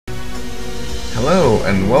Hello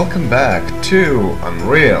and welcome back to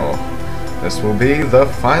Unreal. This will be the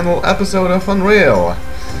final episode of Unreal.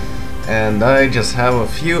 And I just have a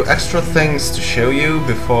few extra things to show you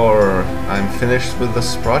before I'm finished with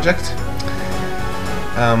this project.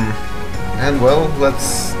 And well,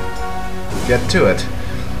 let's get to it.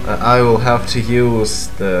 I will have to use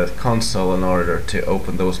the console in order to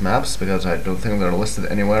open those maps, because I don't think they're listed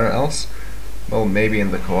anywhere else. Well, maybe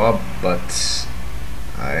in the co-op, but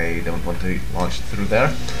I don't want to launch it through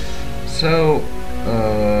there. So,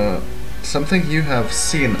 something you have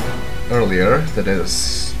seen earlier, that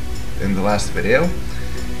is in the last video,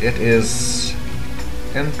 it is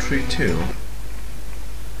entry 2.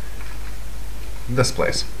 This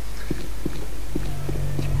place.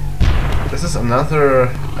 This is another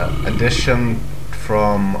addition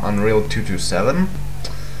from Unreal 2.7,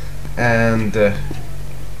 and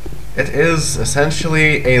it is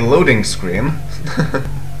essentially a loading screen,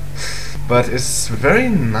 but it's very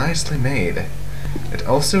nicely made. It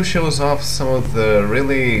also shows off some of the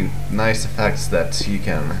really nice effects that you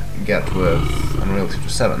can get with Unreal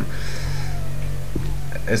 2.7.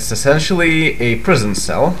 It's essentially a prison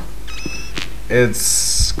cell.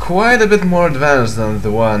 It's quite a bit more advanced than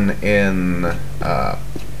the one in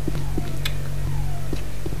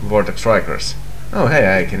Vortex Strikers. Oh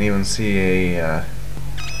hey, I can even see a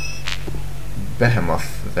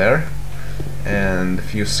behemoth there, and a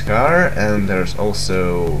few Scar, and there's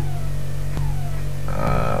also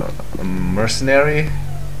a mercenary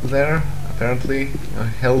there, apparently a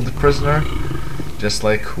held prisoner, just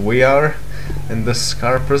like we are in this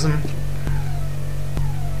Scar prison.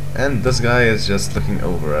 And this guy is just looking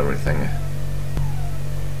over everything.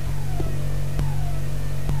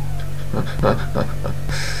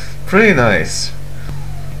 Pretty nice.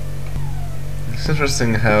 It's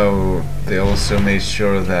interesting how they also made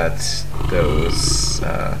sure that those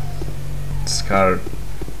Scar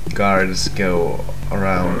guards go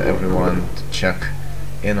around everyone to check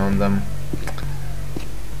in on them.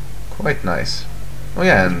 Quite nice. Oh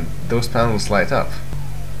yeah, and those panels light up.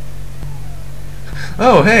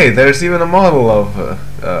 Oh hey, there's even a model of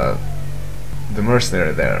the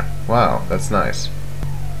mercenary there. Wow, that's nice.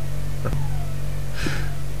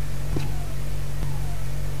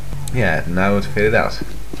 Yeah, now it faded out.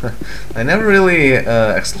 I never really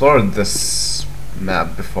explored this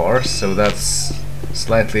map before, so that's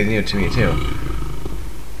slightly new to me too.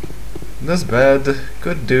 This bed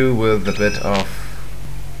could do with a bit of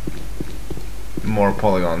more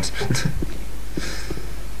polygons.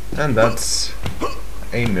 And that's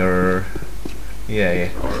a mirror.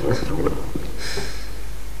 Yay.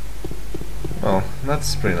 Well,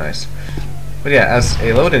 that's pretty nice. But yeah, as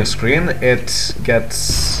a loading screen, it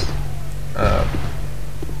gets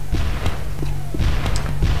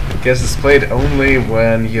displayed only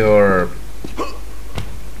when you're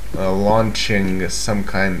launching some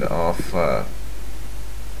kind of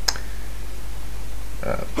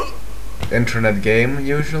internet game,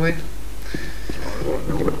 usually.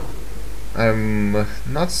 I'm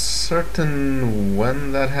not certain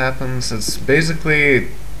when that happens. It's basically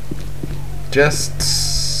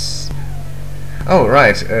just... Oh,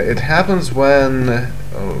 right. It happens when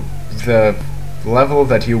the level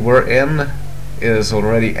that you were in is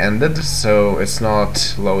already ended, so it's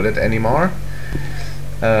not loaded anymore.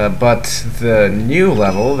 But the new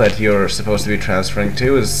level that you're supposed to be transferring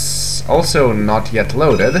to is also not yet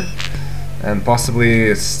loaded, and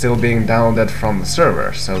possibly still being downloaded from the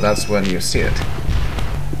server, so that's when you see it.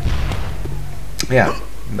 Yeah,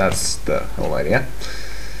 that's the whole idea.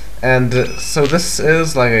 And so this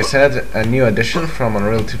is, like I said, a new addition from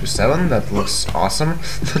Unreal 2.7 that looks awesome.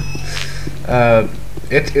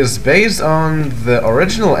 It is based on the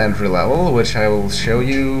original entry level, which I will show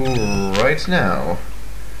you right now.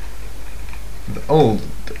 The old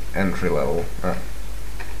entry level.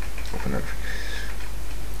 Open entry.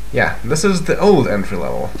 Yeah, this is the old entry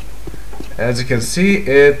level. As you can see,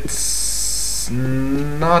 it's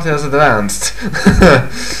not as advanced.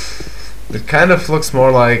 It kind of looks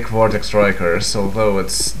more like Vortex Strikers, although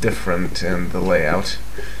it's different in the layout.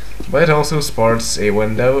 But it also sports a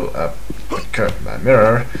window, a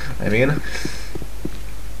mirror, I mean.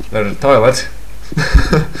 There's a toilet.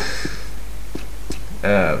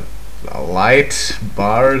 A light,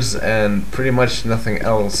 bars, and pretty much nothing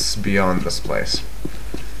else beyond this place.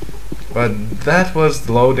 But that was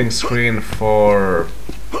the loading screen for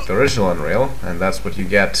the original Unreal, and that's what you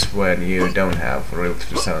get when you don't have Unreal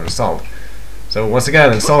 2.7 installed. So once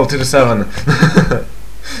again, install 2.7.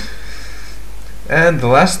 And the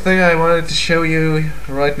last thing I wanted to show you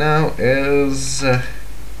right now is I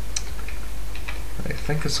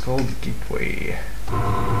think it's called Gateway.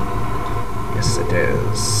 Yes, it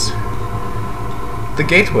is. The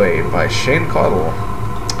Gateway by Shane Caudle.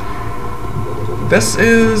 This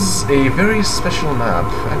is a very special map.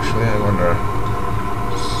 Actually, I wonder,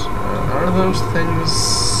 are those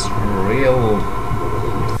things real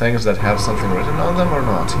things that have something written on them or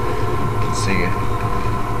not? Let's see.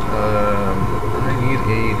 I need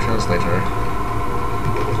a translator.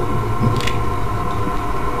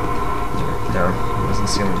 No, doesn't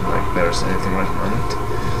seem like there's anything written on it.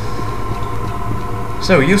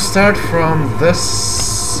 So you start from this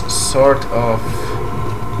sort of,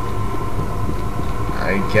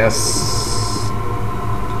 I guess,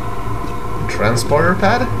 transporter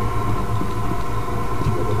pad?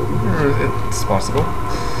 It's possible.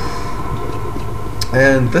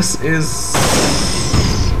 And this is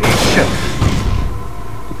a ship.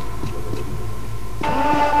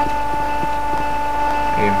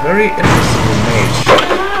 A very interesting mage ship.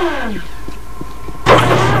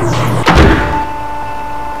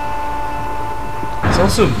 It's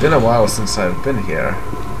also been a while since I've been here.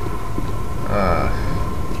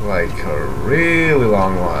 Like a really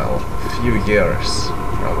long while. A few years,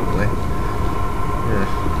 probably.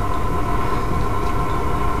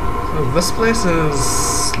 So this place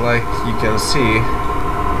is, like you can see,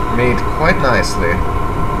 made quite nicely.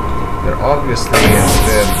 There obviously has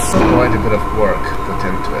been quite a bit of work put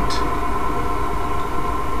into it.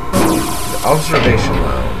 The observation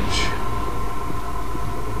lounge.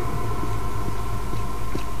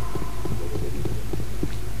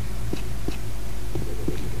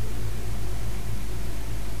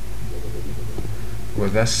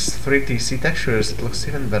 With this 3DC textures, it looks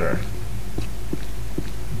even better.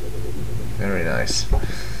 Very nice.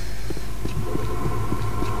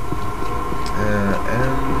 And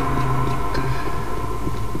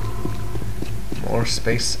more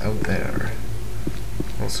space out there.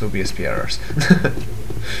 Also BSP errors.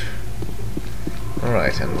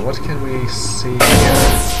 Alright, and what can we see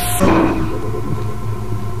here?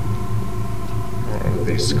 More of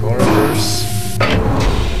these corridors.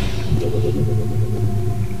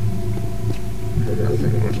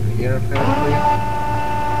 Nothing written here, apparently.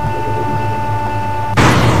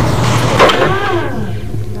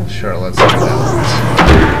 Oh, sure, let's do that.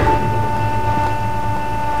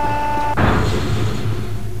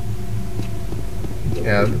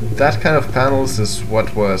 Yeah, that kind of panels is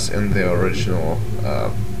what was in the original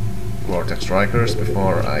Vortex Strikers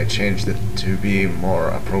before I changed it to be more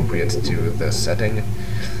appropriate to the setting.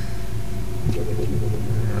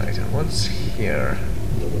 Right, and what's here?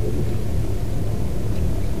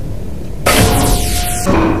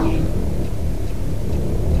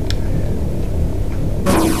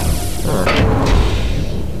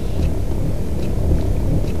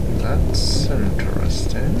 That's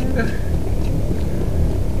interesting.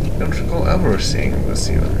 I don't recall ever seeing this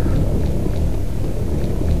even.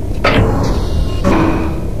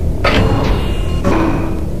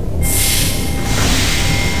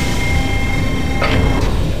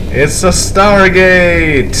 It's a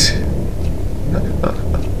Stargate!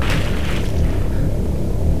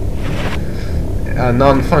 A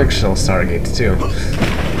non-functional Stargate, too.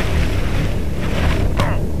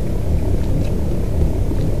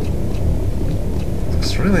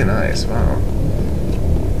 Looks really nice, wow.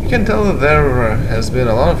 You can tell that there has been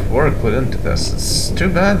a lot of work put into this. It's too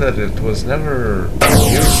bad that it was never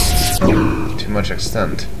used to much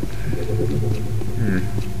extent.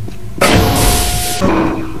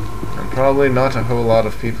 And probably not a whole lot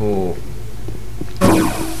of people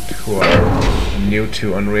who are new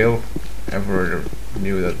to Unreal ever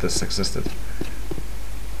knew that this existed.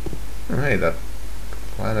 Oh, hey, that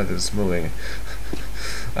planet is moving.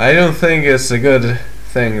 I don't think it's a good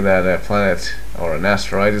thing that a planet or an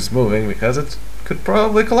asteroid is moving, because it could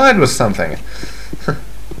probably collide with something.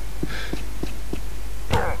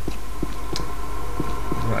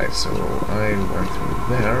 Right, so I went through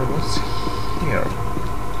there. What's here?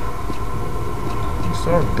 The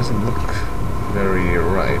store doesn't look very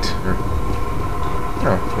right.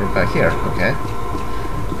 Oh, we're back here, okay.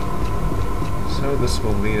 So this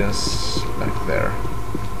will lead us back there.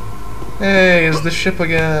 Hey, it's the ship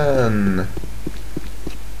again!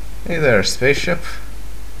 Hey there, spaceship.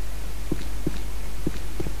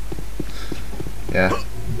 Yeah.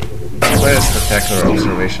 Quite a spectacular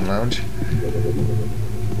observation lounge.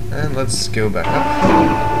 And let's go back up.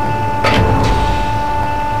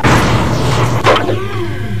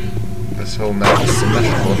 This whole map is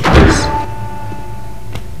symmetrical, of course.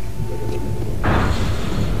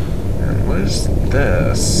 What is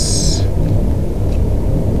this?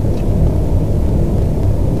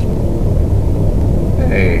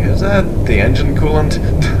 Hey, is that the engine coolant?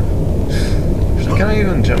 Can I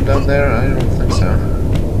even jump down there? I don't think so.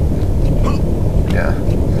 Yeah.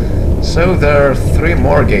 So there are 3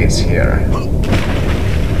 more gates here.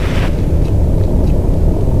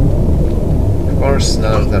 Of course,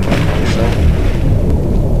 none of them are functional.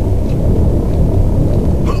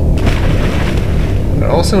 They're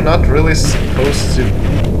also not really supposed to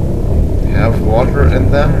have water in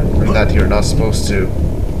them, and that you're not supposed to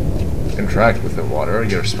interact with the water.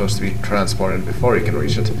 You're supposed to be transported before you can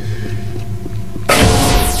reach it.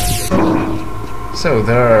 So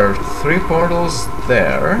there are 3 portals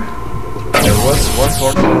there. There was 1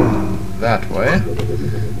 portal that way.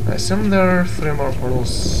 I assume there are 3 more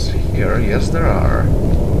portals here. Yes, there are.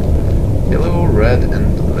 Yellow, red,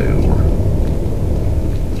 and blue.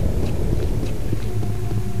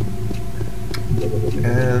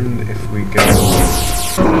 And if we go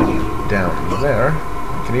down there,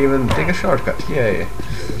 we can even take a shortcut. Yay!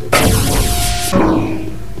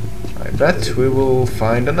 I bet we will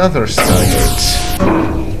find another Stargate.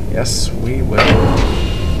 Yes, we will.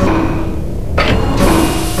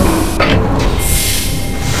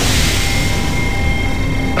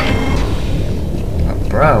 A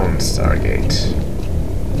brown Stargate.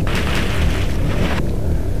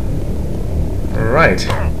 Right.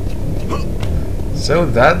 So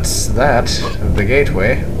that's that, the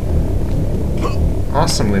gateway.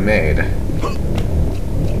 Awesomely made.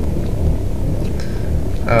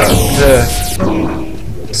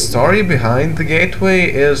 The story behind the gateway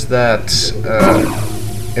is that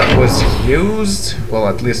it was used, well,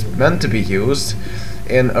 at least meant to be used,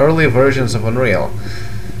 in early versions of Unreal.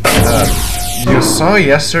 You saw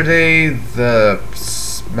yesterday the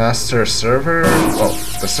master server, well,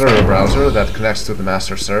 the server browser that connects to the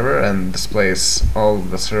master server and displays all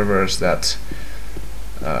the servers that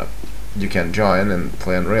you can join and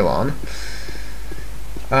play Unreal on.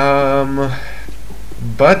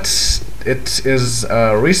 But it is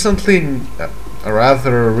recently a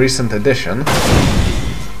rather recent addition.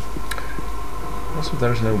 Also,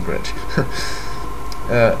 there's no bridge.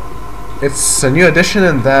 It's a new addition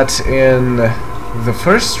in that in the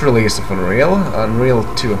first release of Unreal, Unreal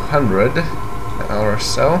 200 or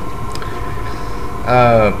so,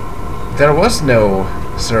 there was no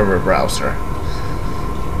server browser.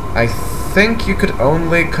 I think you could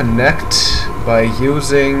only connect by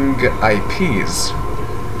using IPs,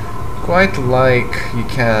 quite like you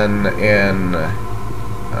can in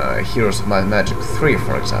Heroes of Might and Magic 3,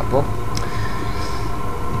 for example.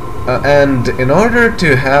 And in order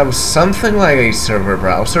to have something like a server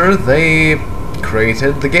browser, they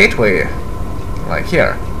created the gateway, like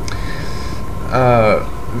here.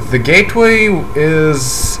 The gateway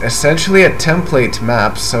is essentially a template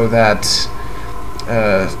map so that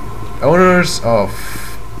owners of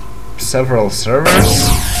several servers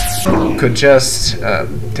could just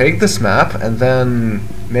take this map and then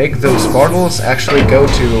make those portals actually go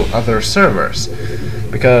to other servers,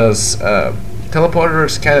 because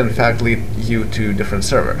teleporters can in fact lead you to different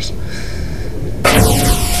servers.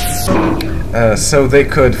 So they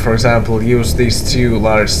could, for example, use these 2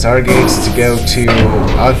 large stargates to go to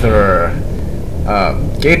other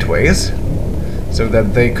gateways, so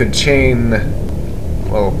that they could chain,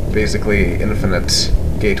 well, basically infinite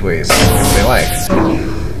gateways if they liked.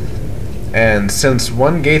 And since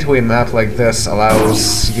one gateway map like this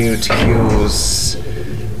allows you to use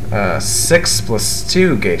 6 +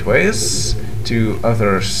 2 gateways to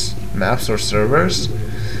other maps or servers,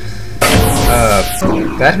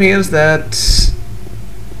 that means that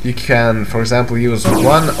you can, for example, use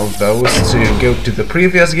one of those to go to the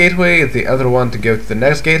previous gateway, the other one to go to the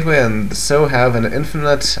next gateway, and so have an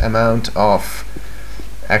infinite amount of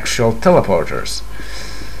actual teleporters.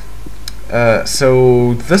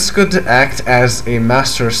 So this could act as a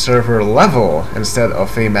master server level instead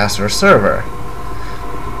of a master server.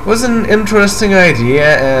 It was an interesting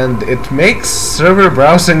idea, and it makes server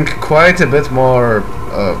browsing quite a bit more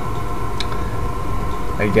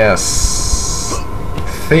I guess,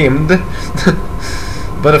 themed.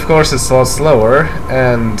 But of course it's a lot slower,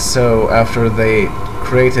 and so after they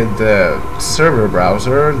created the server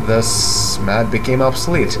browser, this map became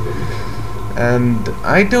obsolete. And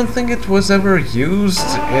I don't think it was ever used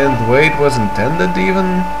in the way it was intended,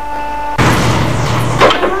 even.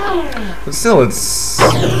 But still, it's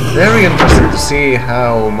very interesting to see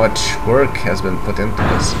how much work has been put into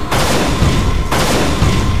this.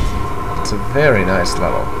 It's a very nice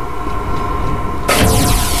level.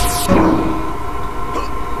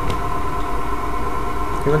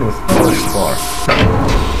 Even with polished floor.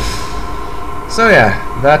 So yeah,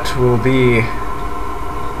 that will be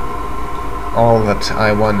all that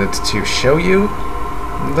I wanted to show you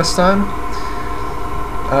this time.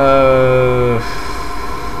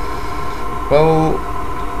 well,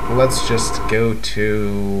 let's just go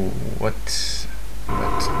to what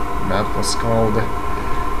that map was called.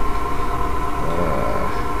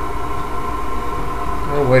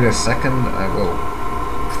 Oh, wait a second, I will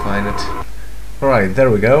find it. Alright, there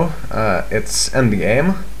we go. It's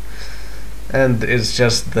endgame. And it's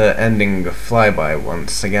just the ending flyby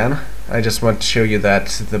once again. I just want to show you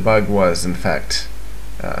that the bug was in fact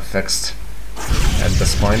fixed at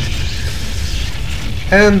this point.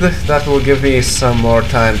 And that will give me some more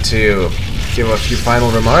time to give a few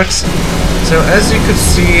final remarks. So as you could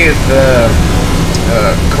see, the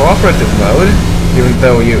cooperative mode, even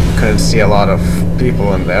though you couldn't see a lot of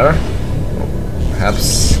people in there, well,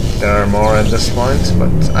 perhaps there are more at this point,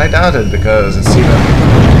 but I doubt it because it's even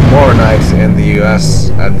more night in the US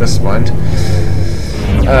at this point.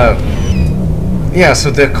 Yeah,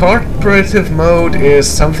 so the cooperative mode is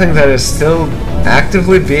something that is still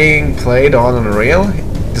actively being played on Unreal,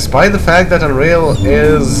 despite the fact that Unreal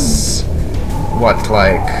is, what,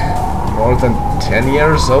 like, more than 10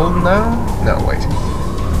 years old now? No, wait.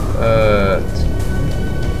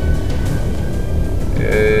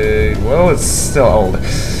 Well, it's still old.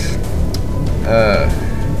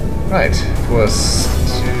 Right, it was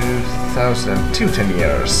 2002, 10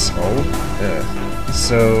 years old.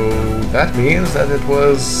 So that means that it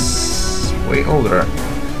was way older.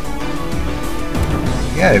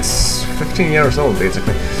 Yeah, it's 15 years old,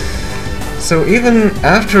 basically. So even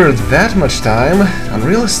after that much time,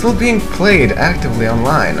 Unreal is still being played actively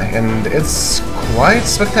online, and it's quite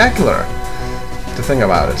spectacular to think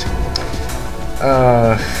about it.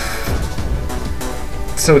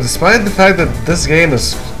 So despite the fact that this game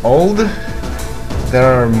is old, there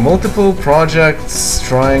are multiple projects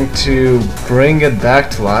trying to bring it back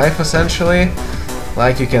to life, essentially.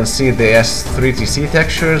 Like you can see the S3TC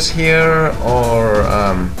textures here, or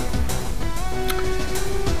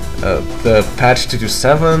the patch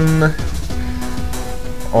 227,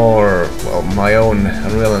 or, well, my own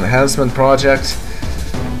Unreal enhancement project.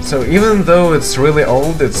 So even though it's really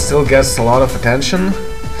old, it still gets a lot of attention.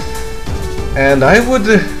 And I would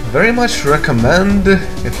very much recommend,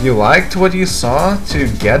 if you liked what you saw, to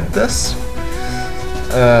get this.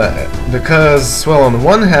 Because, well, on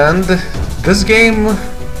one hand, this game,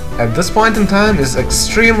 at this point in time, is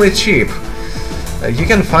extremely cheap. You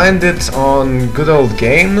can find it on Good Old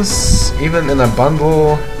Games, even in a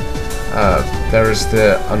bundle. There's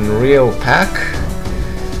the Unreal Pack,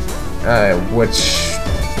 which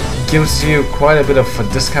gives you quite a bit of a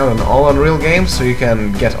discount on all Unreal games, so you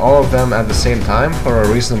can get all of them at the same time for a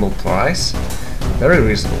reasonable price. Very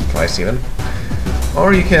reasonable price, even.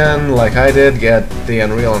 Or you can, like I did, get the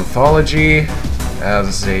Unreal Anthology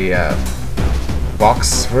as a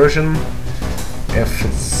box version, if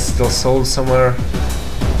it's still sold somewhere.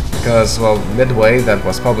 Because, well, Midway, that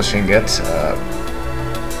was publishing it,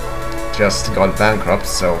 just got bankrupt,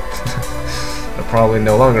 so they're probably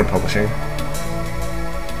no longer publishing.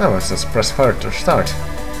 Oh, it says press fire to start.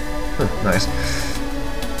 Nice.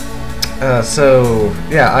 So,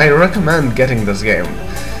 yeah, I recommend getting this game.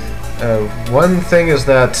 One thing is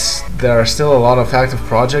that there are still a lot of active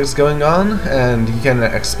projects going on, and you can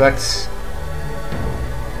expect...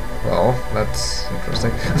 Well, that's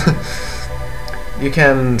interesting. You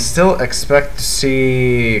can still expect to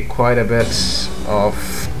see quite a bit of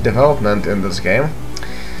development in this game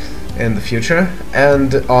in the future,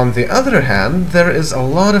 and on the other hand, there is a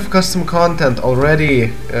lot of custom content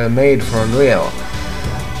already made for Unreal,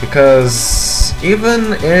 because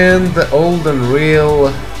even in the old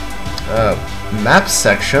Unreal map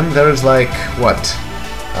section, there's like, what,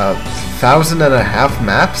 1,500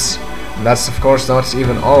 maps, and that's of course not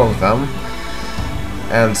even all of them,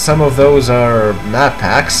 and some of those are map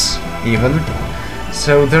packs even,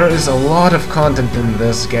 so there is a lot of content in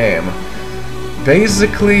this game.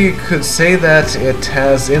 Basically, you could say that it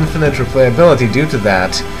has infinite replayability due to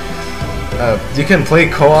that. You can play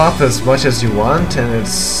co-op as much as you want, and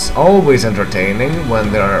it's always entertaining when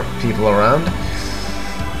there are people around.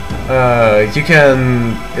 You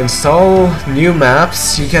can install new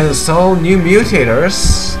maps, you can install new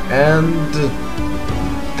mutators, and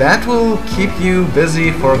that will keep you busy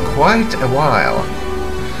for quite a while.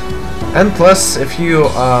 And plus, if you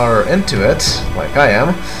are into it, like I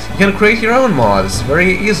am, you can create your own mods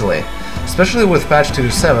very easily, especially with patch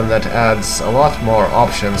 2.7 that adds a lot more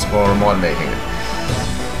options for mod making.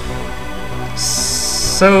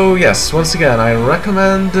 So yes, once again, I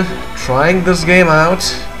recommend trying this game out,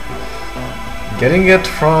 getting it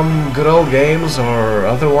from Good Old Games or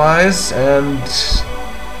otherwise, and,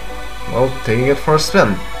 well, taking it for a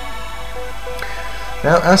spin.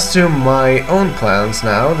 Now, as to my own plans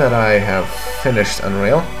now that I have finished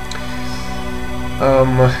Unreal,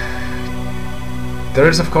 There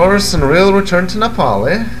is, of course, Unreal Return to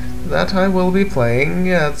Nepali that I will be playing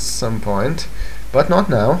at some point, but not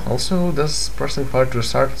now. Also, does pressing fire to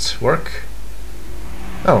restart work?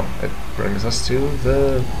 Oh, it brings us to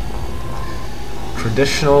the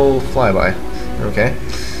traditional flyby. Okay.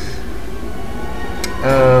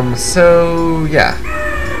 So yeah,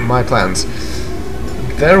 my plans.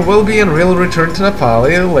 There will be Unreal Return to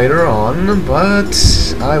Nepali later on, but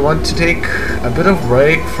I want to take a bit of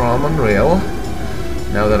break from Unreal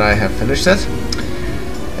now that I have finished it.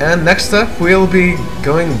 And next up, we'll be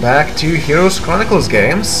going back to Heroes Chronicles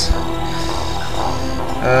games.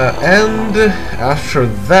 And after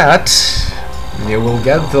that, you will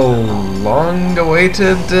get the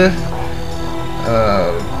long-awaited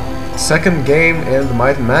second game in the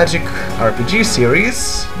Might and Magic RPG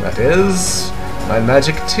series. That is Might and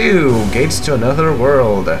Magic 2: Gates to Another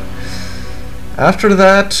World. After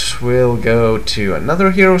that, we'll go to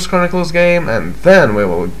another Heroes Chronicles game, and then we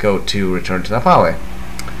will go to Return to Nepali.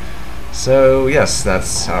 So yes, that's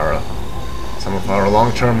some of our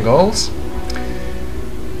long-term goals.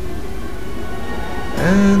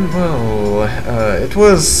 And well, it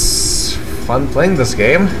was fun playing this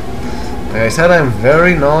game. Like I said, I'm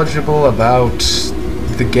very knowledgeable about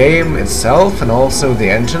the game itself and also the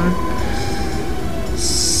engine.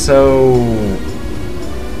 So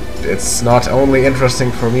it's not only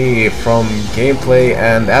interesting for me from gameplay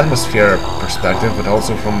and atmosphere perspective, but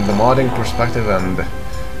also from the modding perspective and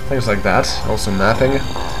things like that. Also mapping.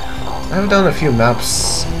 I've done a few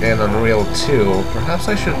maps in Unreal 2. Perhaps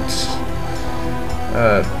I should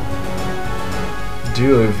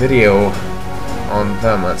do a video on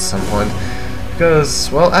them at some point. Because,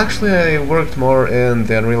 well, actually I worked more in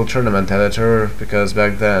the Unreal Tournament editor, because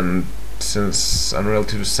back then, since Unreal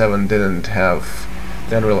 2.7 didn't have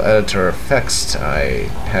the Unreal editor fixed, I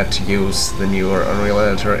had to use the newer Unreal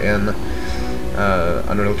editor in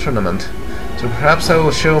Unreal Tournament. So perhaps I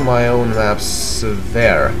will show my own maps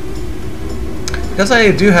there. Because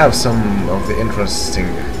I do have some of the interesting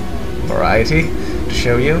variety to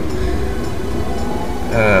show you.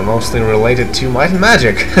 Mostly related to Might and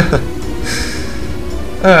Magic.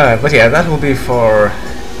 But yeah, that will be for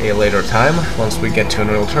a later time, once we get to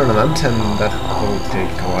Unreal Tournament, and that will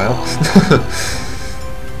take a while.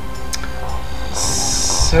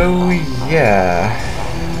 So yeah,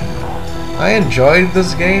 I enjoyed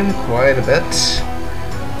this game quite a bit.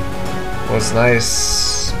 It was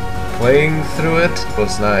nice playing through it. It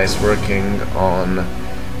was nice working on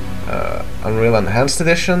Unreal Enhanced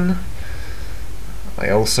Edition. I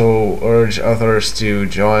also urge others to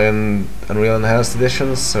join Unreal Enhanced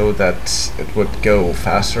Edition so that it would go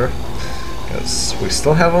faster, because we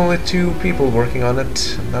still have only 2 people working on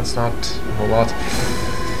it, and that's not a whole lot.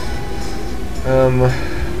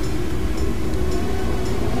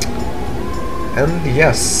 And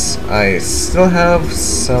yes, I still have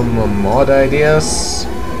some mod ideas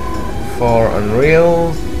for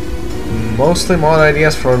Unreal, mostly mod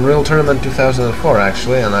ideas for Unreal Tournament 2004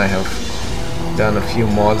 actually, and I have done a few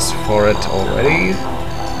mods for it already,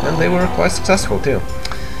 and they were quite successful too.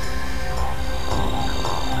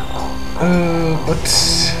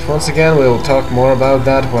 But once again, we'll talk more about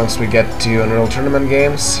that once we get to Unreal Tournament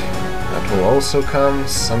games. That will also come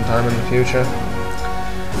sometime in the future.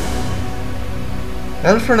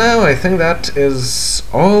 And for now, I think that is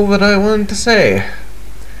all that I wanted to say.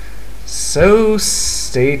 So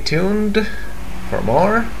stay tuned for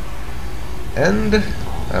more, and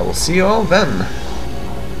I will see you all then.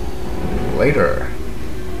 Later.